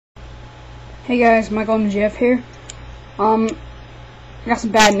Hey guys, Michael and Jeff here. I got some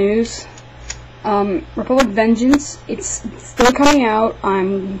bad news. Republic Vengeance, it's still coming out.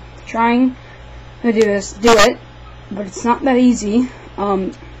 I'm trying to do it, but it's not that easy.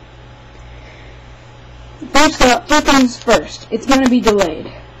 First things first, it's going to be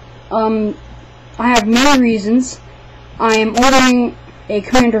delayed. I have many reasons. I am ordering a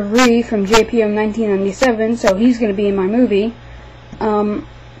Commander Ree from JPM 1997, so he's going to be in my movie.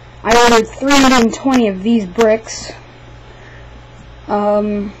 I ordered 320 of these bricks.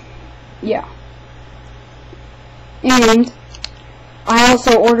 Yeah. And I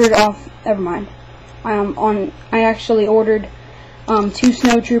also ordered I actually ordered 2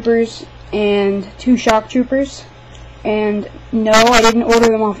 snow troopers and 2 shock troopers. And no, I didn't order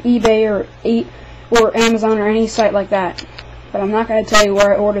them off eBay or Amazon or any site like that. But I'm not going to tell you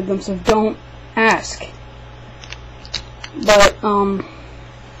where I ordered them, so don't ask. But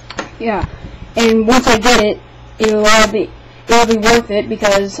yeah. And once I get it, it'll be worth it,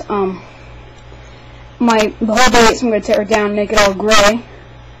 because the whole base, I'm going to tear it down and make it all gray.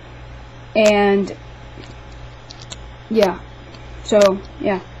 And yeah. So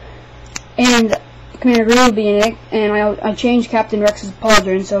yeah. And Commander Green will be in it, and I changed Captain Rex's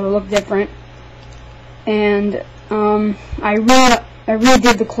pauldron so it'll look different. And I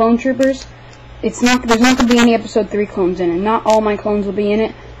redid the clone troopers. There's not going to be any episode 3 clones in it. Not all my clones will be in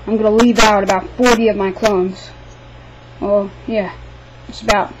it. I'm going to leave out about 40 of my clones. Well, yeah, it's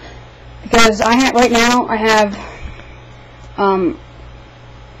about, because right now I have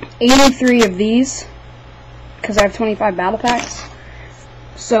 83 of these, because I have 25 battle packs.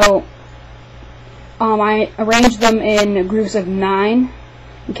 So I arranged them in groups of 9,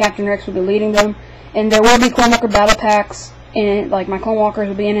 and Captain Rex will be leading them. And there will be Clone Walker battle packs in it, like my Clone Walkers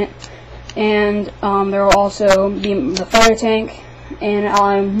will be in it. And there will also be the fire tank, and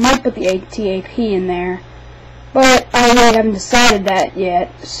I might put the TAP in there. But I really haven't decided that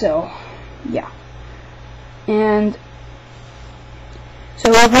yet, so yeah. And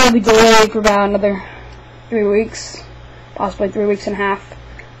so I'll probably be delayed for about another 3 weeks, possibly 3 weeks and a half,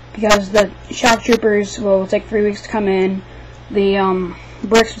 because the shock troopers will take 3 weeks to come in. The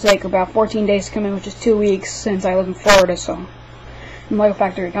bricks will take about 14 days to come in, which is 2 weeks, since I live in Florida, so the Lego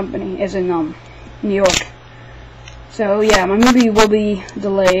Factory Company is in New York. So yeah, my movie will be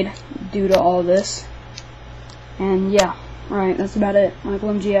delayed due to all this. And yeah, alright, that's about it. Michael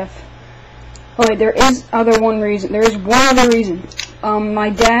MGF. Oh wait, there is one other reason. My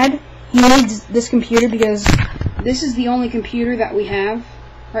dad, he needs this computer because this is the only computer that we have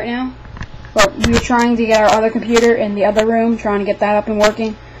right now. But we were trying to get our other computer in the other room, trying to get that up and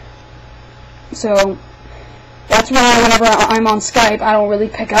working. So that's why whenever I'm on Skype, I don't really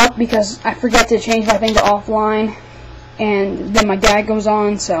pick up, because I forget to change my thing to offline, and then my dad goes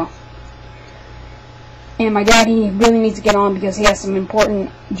on. So, and my dad, he really needs to get on because he has some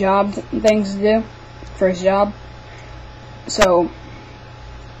important things to do for his job. So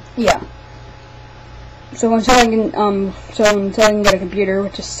yeah. So until I can get a computer,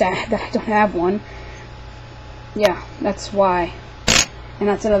 which is sad that I don't have one. Yeah, that's why. And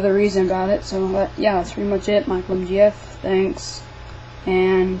that's another reason about it. So yeah, that's pretty much it. Michael MGF, thanks,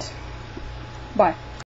 and bye.